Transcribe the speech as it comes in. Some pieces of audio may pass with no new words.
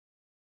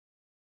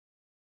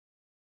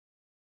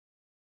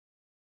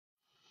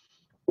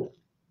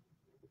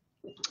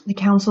The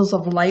councils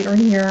of light are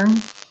here.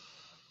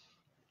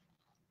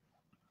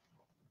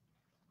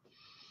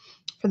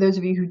 For those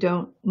of you who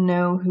don't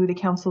know who the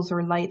councils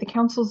of light, the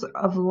councils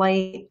of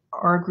light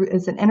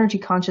is an energy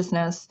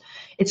consciousness.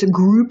 It's a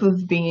group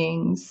of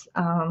beings.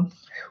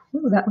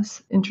 Ooh, that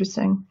was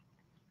interesting.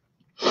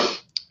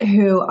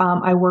 Who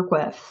I work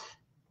with,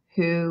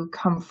 who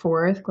come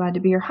forth. Glad to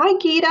be here. Hi,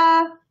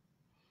 Gita.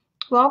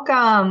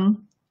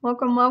 Welcome.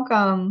 Welcome,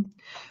 welcome.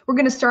 We're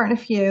going to start in a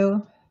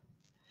few.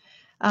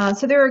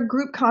 So they're a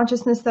group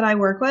consciousness that I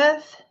work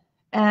with,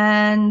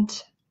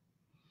 and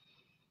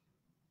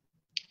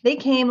they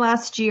came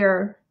last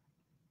year.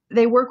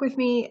 They work with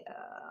me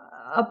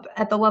up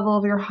at the level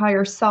of your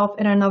higher self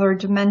in another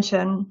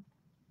dimension.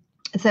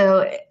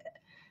 So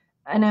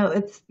I know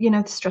it's,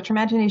 stretch your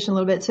imagination a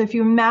little bit. So if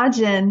you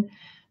imagine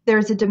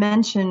there's a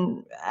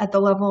dimension at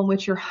the level in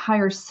which your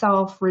higher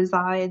self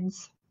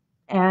resides,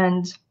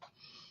 and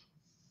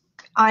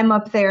I'm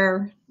up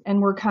there, and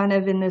we're kind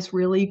of in this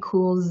really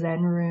cool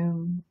Zen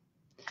room.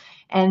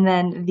 And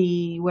then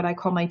what I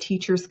call my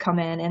teachers come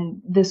in,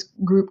 and this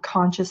group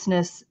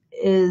consciousness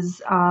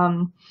is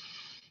a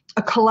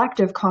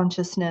collective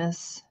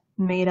consciousness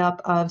made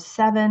up of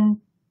 7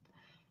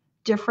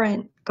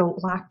 different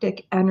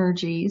galactic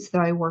energies that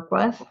I work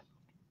with.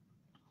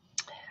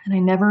 And I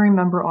never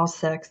remember all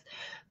 6,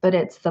 but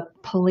it's the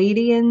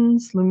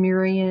Palladians,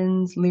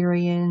 Lemurians,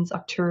 Lyrians,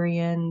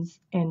 Arcturians,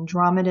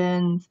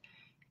 Andromedans,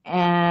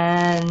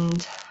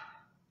 and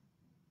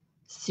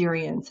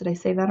Syrians. Did I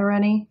say that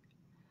already?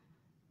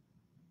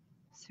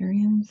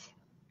 Syrians?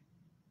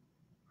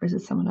 Or is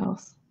it someone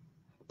else?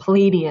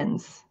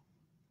 Palladians.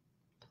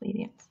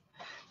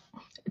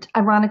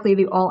 Ironically,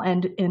 they all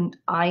end in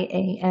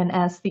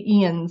I-A-N-S, the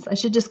Ians. I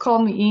should just call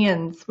them the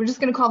Ians. We're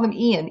just going to call them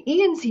Ian.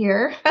 Ian's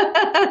here.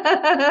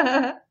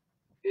 So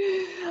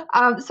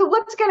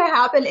what's going to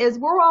happen is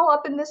we're all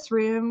up in this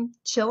room,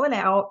 chilling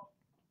out,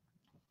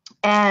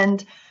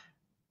 and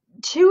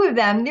 2 of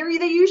them, they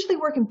usually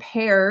work in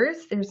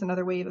pairs. There's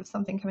another wave of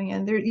something coming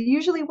in. They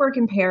usually work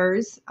in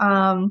pairs.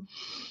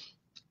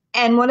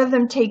 And one of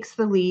them takes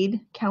the lead,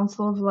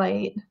 Council of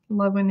Light.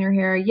 Love when they're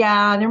here.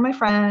 Yeah, they're my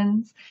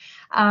friends.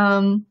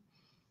 And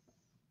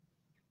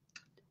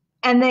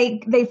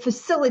they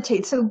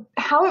facilitate. So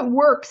how it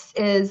works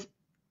is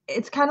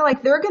it's kind of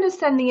like they're going to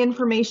send the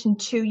information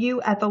to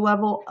you at the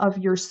level of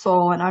your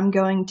soul, and I'm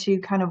going to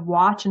kind of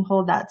watch and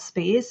hold that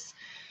space.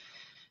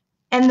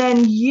 And then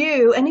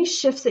any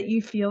shifts that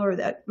you feel or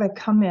that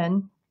come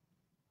in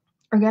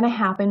are going to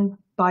happen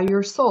by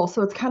your soul.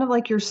 So it's kind of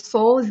like your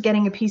soul is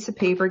getting a piece of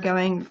paper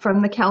going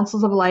from the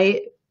councils of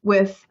light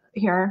with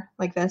here,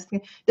 like this.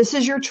 This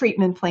is your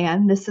treatment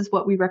plan. This is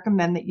what we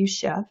recommend that you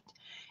shift.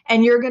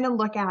 And you're going to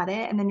look at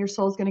it, and then your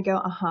soul's going to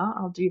go,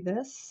 I'll do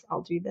this,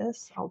 I'll do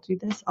this, I'll do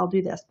this, I'll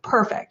do this.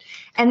 Perfect.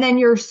 And then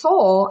your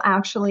soul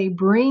actually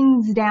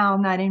brings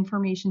down that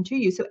information to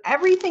you. So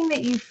everything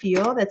that you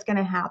feel that's going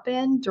to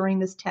happen during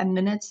this 10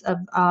 minutes of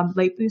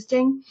light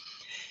boosting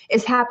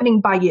is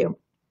happening by you.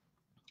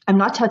 I'm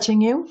not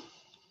touching you.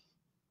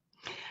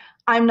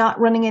 I'm not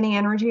running any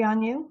energy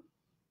on you.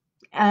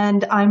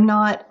 And I'm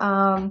not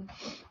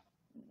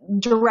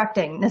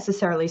directing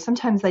necessarily.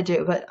 Sometimes I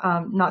do, but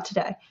not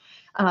today.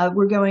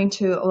 We're going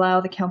to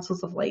allow the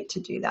councils of light to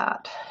do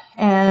that.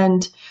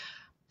 And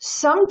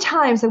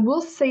sometimes, I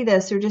will say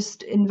this, they're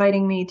just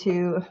inviting me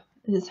to,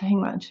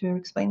 hang on, to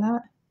explain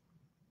that.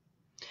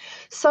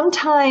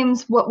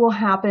 Sometimes what will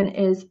happen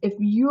is if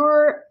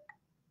you're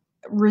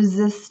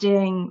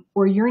resisting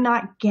or you're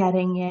not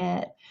getting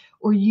it,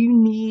 or you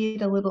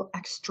need a little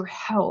extra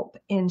help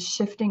in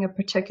shifting a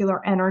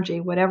particular energy,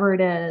 whatever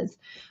it is,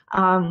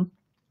 and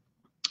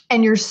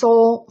your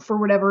soul, for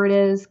whatever it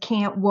is,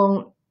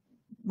 won't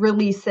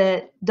release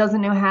it,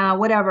 doesn't know how,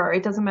 whatever,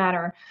 it doesn't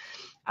matter.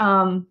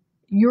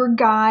 Your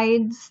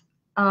guides,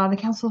 the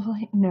council of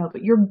light, no,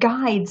 but your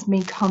guides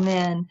may come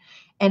in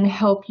and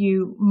help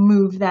you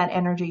move that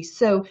energy.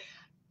 So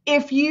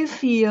if you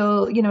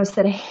feel, a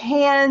set of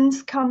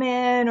hands come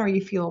in, or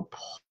you feel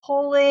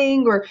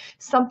pulling or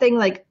something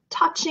like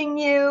touching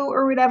you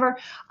or whatever,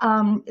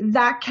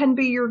 that can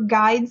be your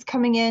guides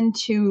coming in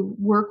to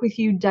work with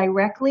you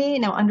directly.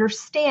 Now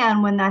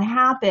understand, when that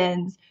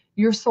happens,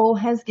 your soul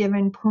has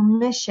given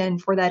permission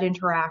for that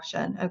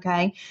interaction,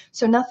 okay?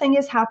 So nothing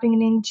is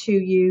happening to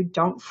you.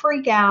 Don't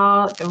freak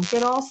out. Don't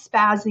get all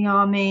spazzy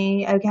on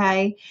me,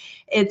 okay?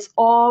 It's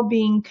all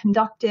being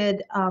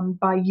conducted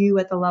by you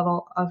at the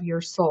level of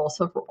your soul.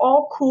 So if we're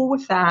all cool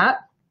with that,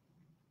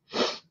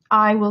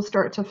 I will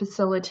start to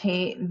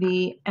facilitate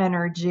the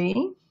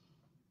energy.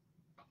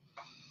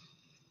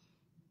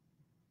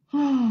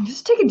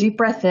 Just take a deep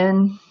breath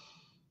in.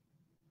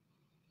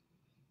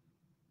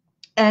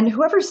 And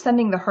whoever's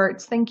sending the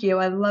hearts, thank you.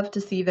 I love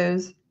to see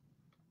those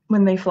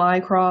when they fly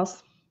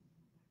across.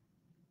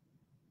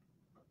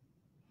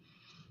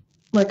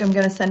 Look, I'm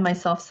going to send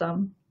myself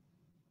some.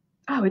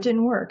 Oh, it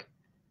didn't work.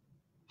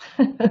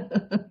 Oh,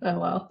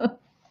 well.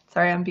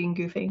 Sorry, I'm being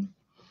goofy.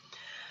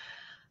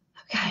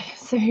 Okay,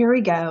 So here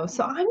we go.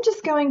 So I'm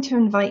just going to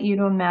invite you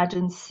to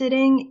imagine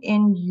sitting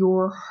in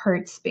your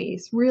heart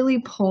space, really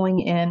pulling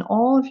in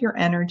all of your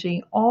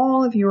energy,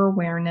 all of your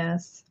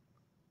awareness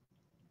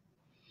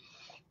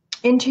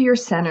into your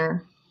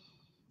center,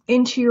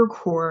 into your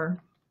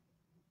core.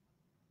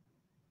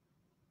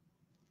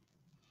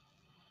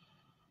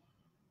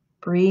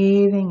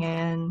 Breathing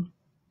in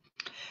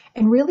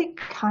and really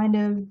kind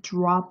of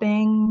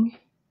dropping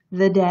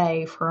the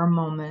day for a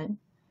moment.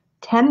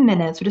 10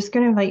 minutes. We're just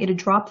going to invite you to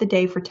drop the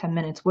day for 10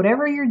 minutes.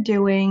 Whatever you're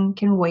doing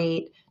can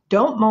wait.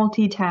 Don't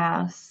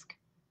multitask.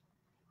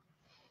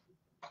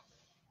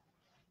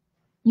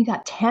 You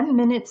got 10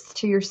 minutes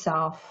to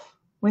yourself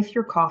with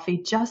your coffee.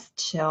 Just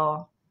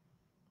chill.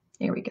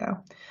 Here we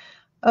go.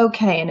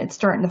 Okay, and it's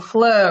starting to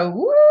flow.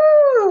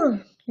 Woo!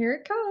 Here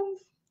it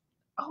comes.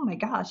 Oh my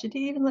gosh, it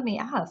didn't even let me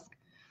ask.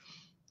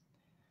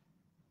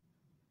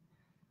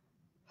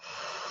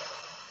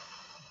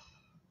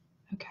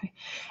 Okay,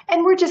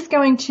 and we're just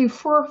going to,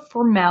 for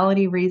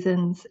formality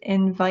reasons,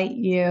 invite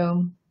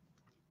you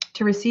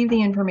to receive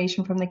the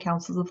information from the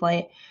councils of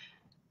light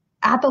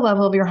at the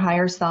level of your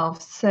higher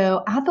self.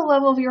 So at the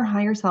level of your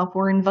higher self,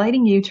 we're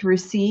inviting you to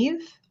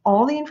receive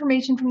all the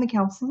information from the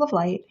councils of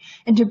light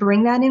and to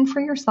bring that in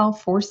for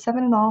yourself, 4-7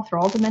 and all, through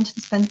all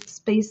dimensions,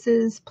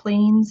 spaces,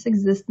 planes,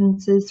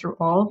 existences, through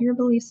all of your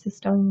belief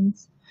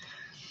systems,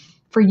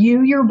 for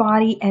you, your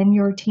body, and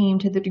your team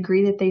to the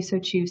degree that they so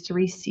choose to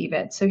receive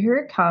it. So here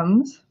it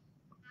comes.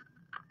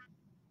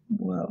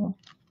 Whoa.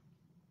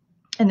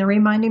 And they're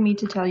reminding me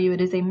to tell you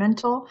it is a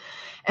mental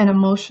and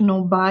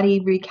emotional body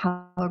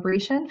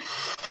recalibration.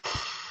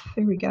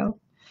 Here we go.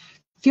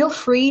 Feel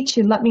free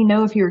to let me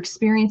know if you're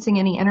experiencing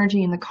any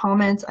energy in the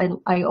comments.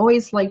 I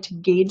always like to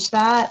gauge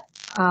that.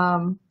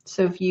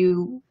 So if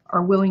you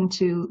are willing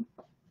to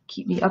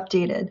keep me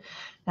updated,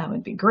 that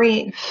would be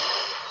great.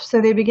 So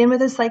they begin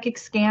with a psychic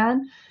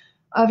scan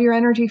of your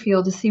energy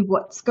field to see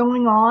what's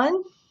going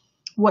on,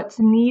 what's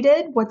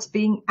needed, what's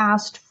being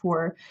asked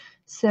for.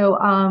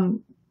 So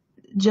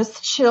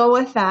just chill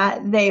with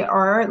that. They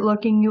are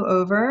looking you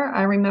over.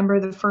 I remember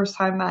the first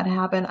time that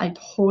happened, I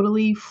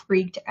totally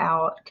freaked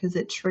out because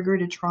it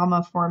triggered a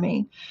trauma for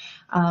me.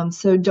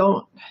 So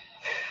don't,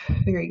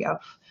 there you go.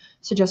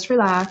 So just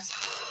relax.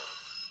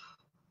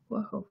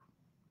 Whoa.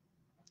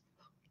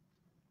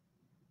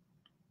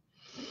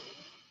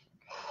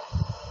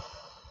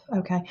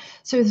 Okay,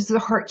 so this is a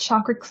heart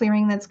chakra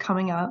clearing that's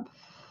coming up.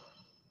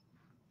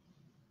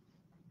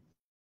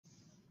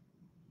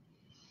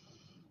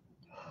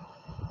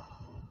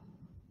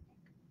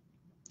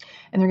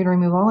 And they're going to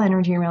remove all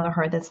energy around the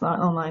heart that's not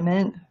in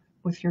alignment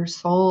with your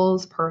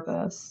soul's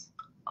purpose.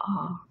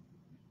 Oh.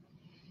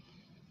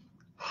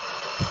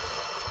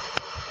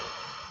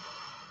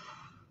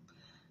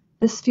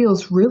 This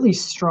feels really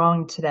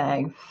strong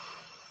today.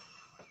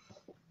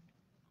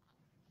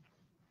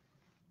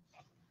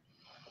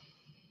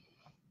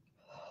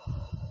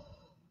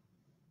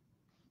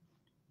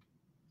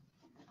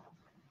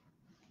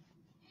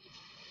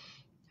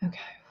 Okay.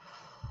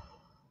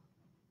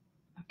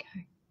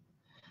 Okay.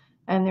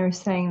 And they're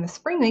saying the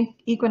spring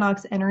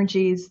equinox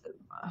energies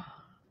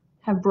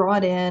have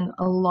brought in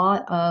a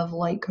lot of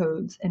light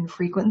codes and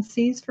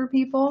frequencies for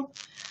people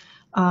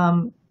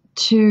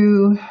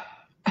to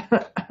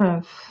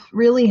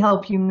really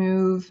help you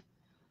move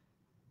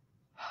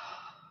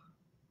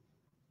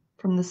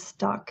from the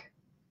stuck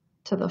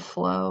to the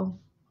flow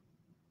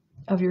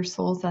of your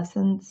soul's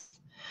essence.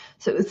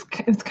 So it's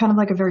kind of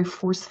like a very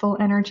forceful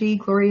energy.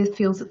 Gloria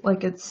feels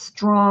like it's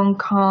strong,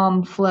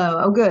 calm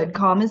flow. Oh, good.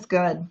 Calm is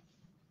good.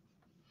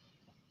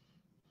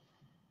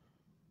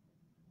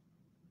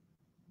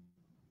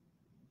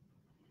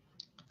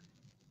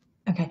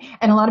 Okay,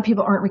 and a lot of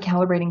people aren't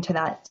recalibrating to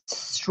that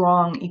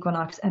strong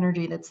equinox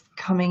energy that's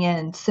coming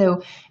in.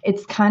 So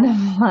it's kind of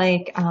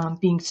like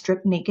being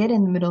stripped naked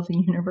in the middle of the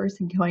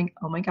universe and going,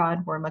 oh my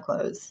God, where are my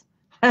clothes?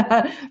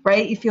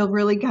 Right? You feel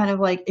really kind of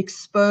like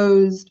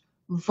exposed,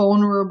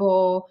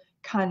 vulnerable,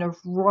 kind of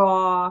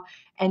raw,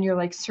 and you're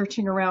like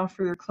searching around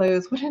for your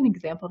clothes. What an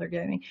example they're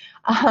giving me.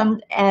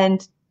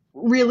 And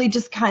really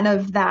just kind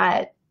of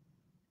that,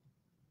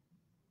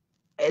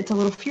 it's a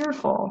little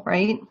fearful,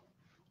 right?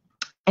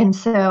 And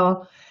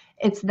so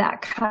it's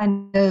that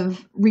kind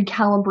of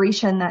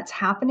recalibration that's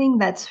happening.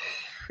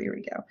 Here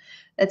we go.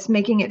 That's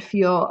making it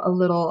feel a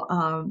little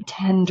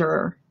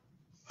tender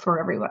for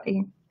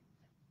everybody.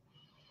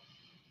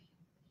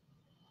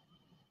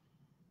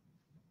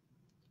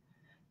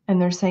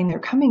 And they're saying they're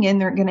coming in,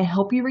 they're going to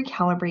help you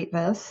recalibrate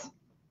this.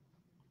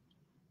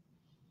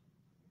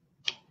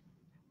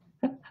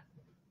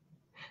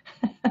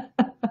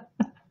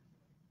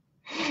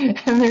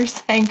 And they're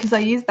saying, because I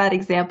used that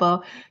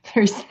example,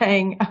 they're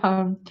saying,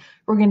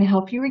 we're going to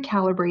help you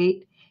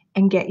recalibrate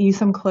and get you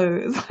some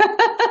clothes.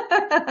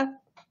 Oh,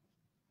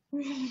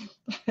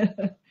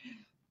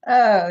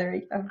 there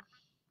you go.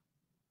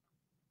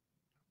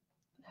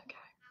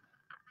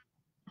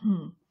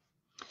 Okay.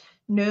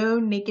 No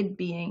naked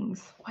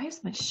beings. Why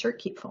does my shirt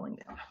keep falling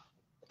down?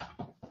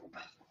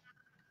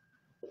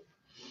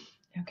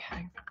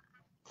 Okay.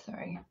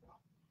 Sorry.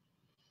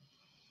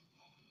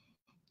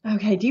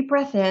 Okay, deep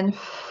breath in.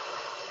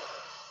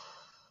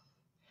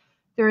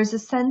 There is a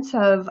sense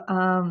of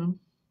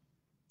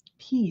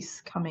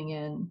peace coming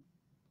in.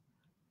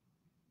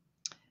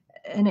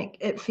 And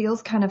it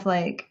feels kind of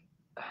like,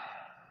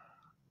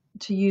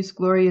 to use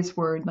Gloria's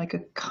word, like a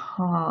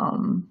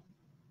calm,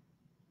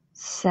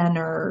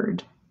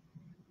 centered,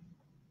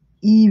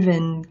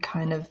 even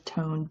kind of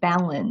tone,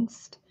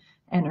 balanced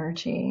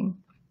energy.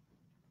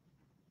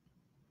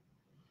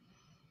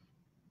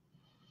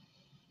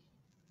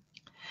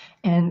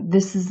 And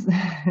this is,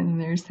 and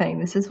they're saying,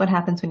 this is what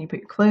happens when you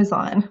put your clothes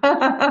on.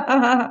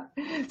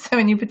 So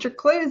when you put your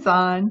clothes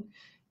on,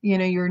 you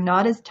know, you're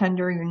not as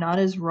tender, you're not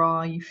as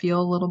raw, you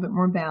feel a little bit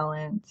more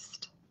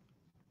balanced,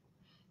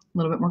 a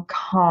little bit more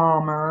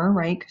calmer,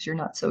 right? Because you're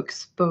not so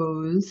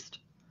exposed.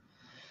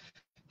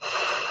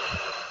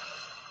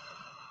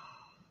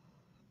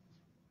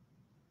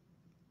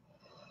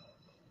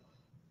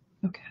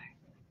 Okay.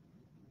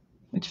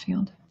 Which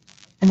field?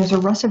 And there's a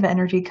rush of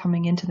energy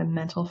coming into the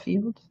mental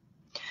field.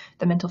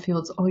 The mental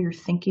field is all your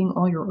thinking,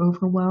 all your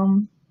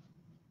overwhelm.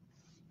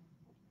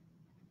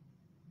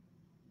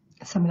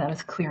 Some of that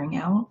is clearing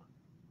out.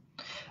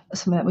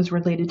 Some of that was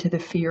related to the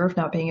fear of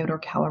not being able to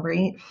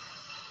calibrate,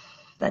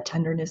 that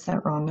tenderness,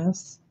 that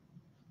rawness.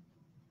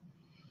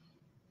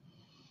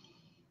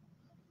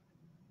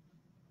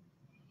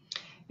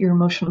 Your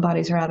emotional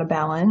bodies are out of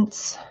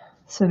balance.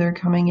 So they're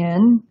coming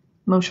in.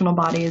 Emotional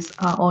bodies,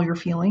 all your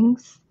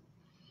feelings.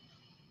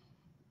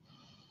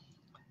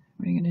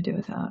 What are you going to do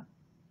with that?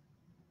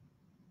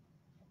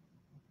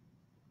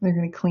 They're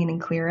going to clean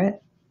and clear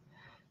it.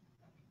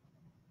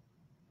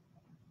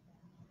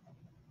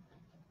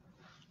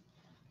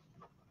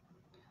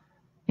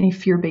 Any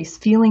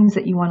fear-based feelings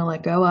that you want to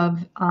let go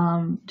of,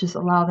 just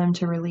allow them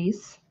to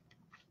release.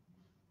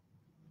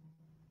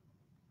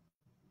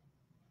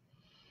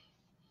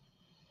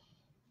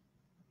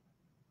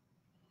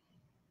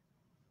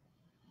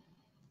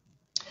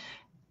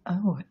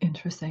 Oh,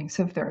 interesting.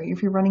 So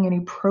if you're running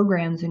any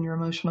programs in your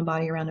emotional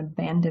body around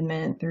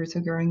abandonment, those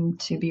are going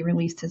to be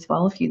released as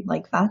well. If you'd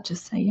like that,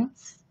 just say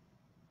yes.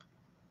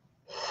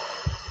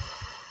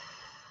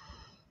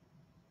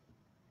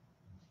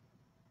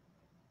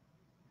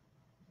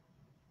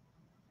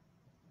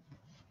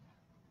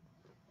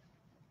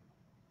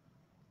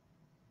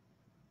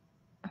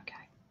 Okay.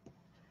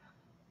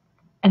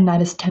 And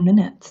that is 10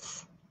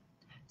 minutes.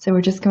 So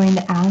we're just going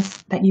to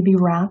ask that you be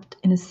wrapped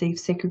in a safe,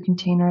 sacred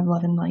container of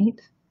love and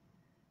light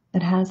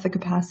that has the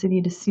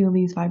capacity to seal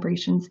these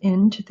vibrations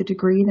in to the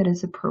degree that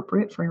is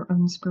appropriate for your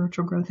own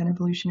spiritual growth and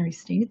evolutionary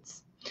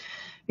states.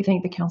 We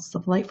thank the Council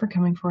of Light for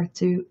coming forth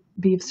to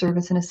be of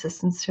service and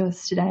assistance to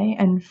us today,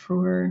 and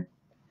for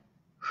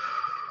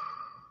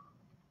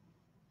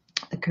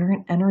the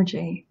current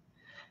energy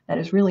that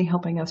is really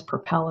helping us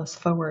propel us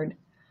forward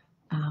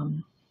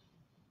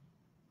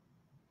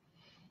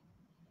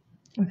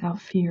without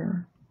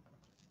fear.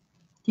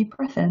 Deep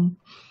breath in.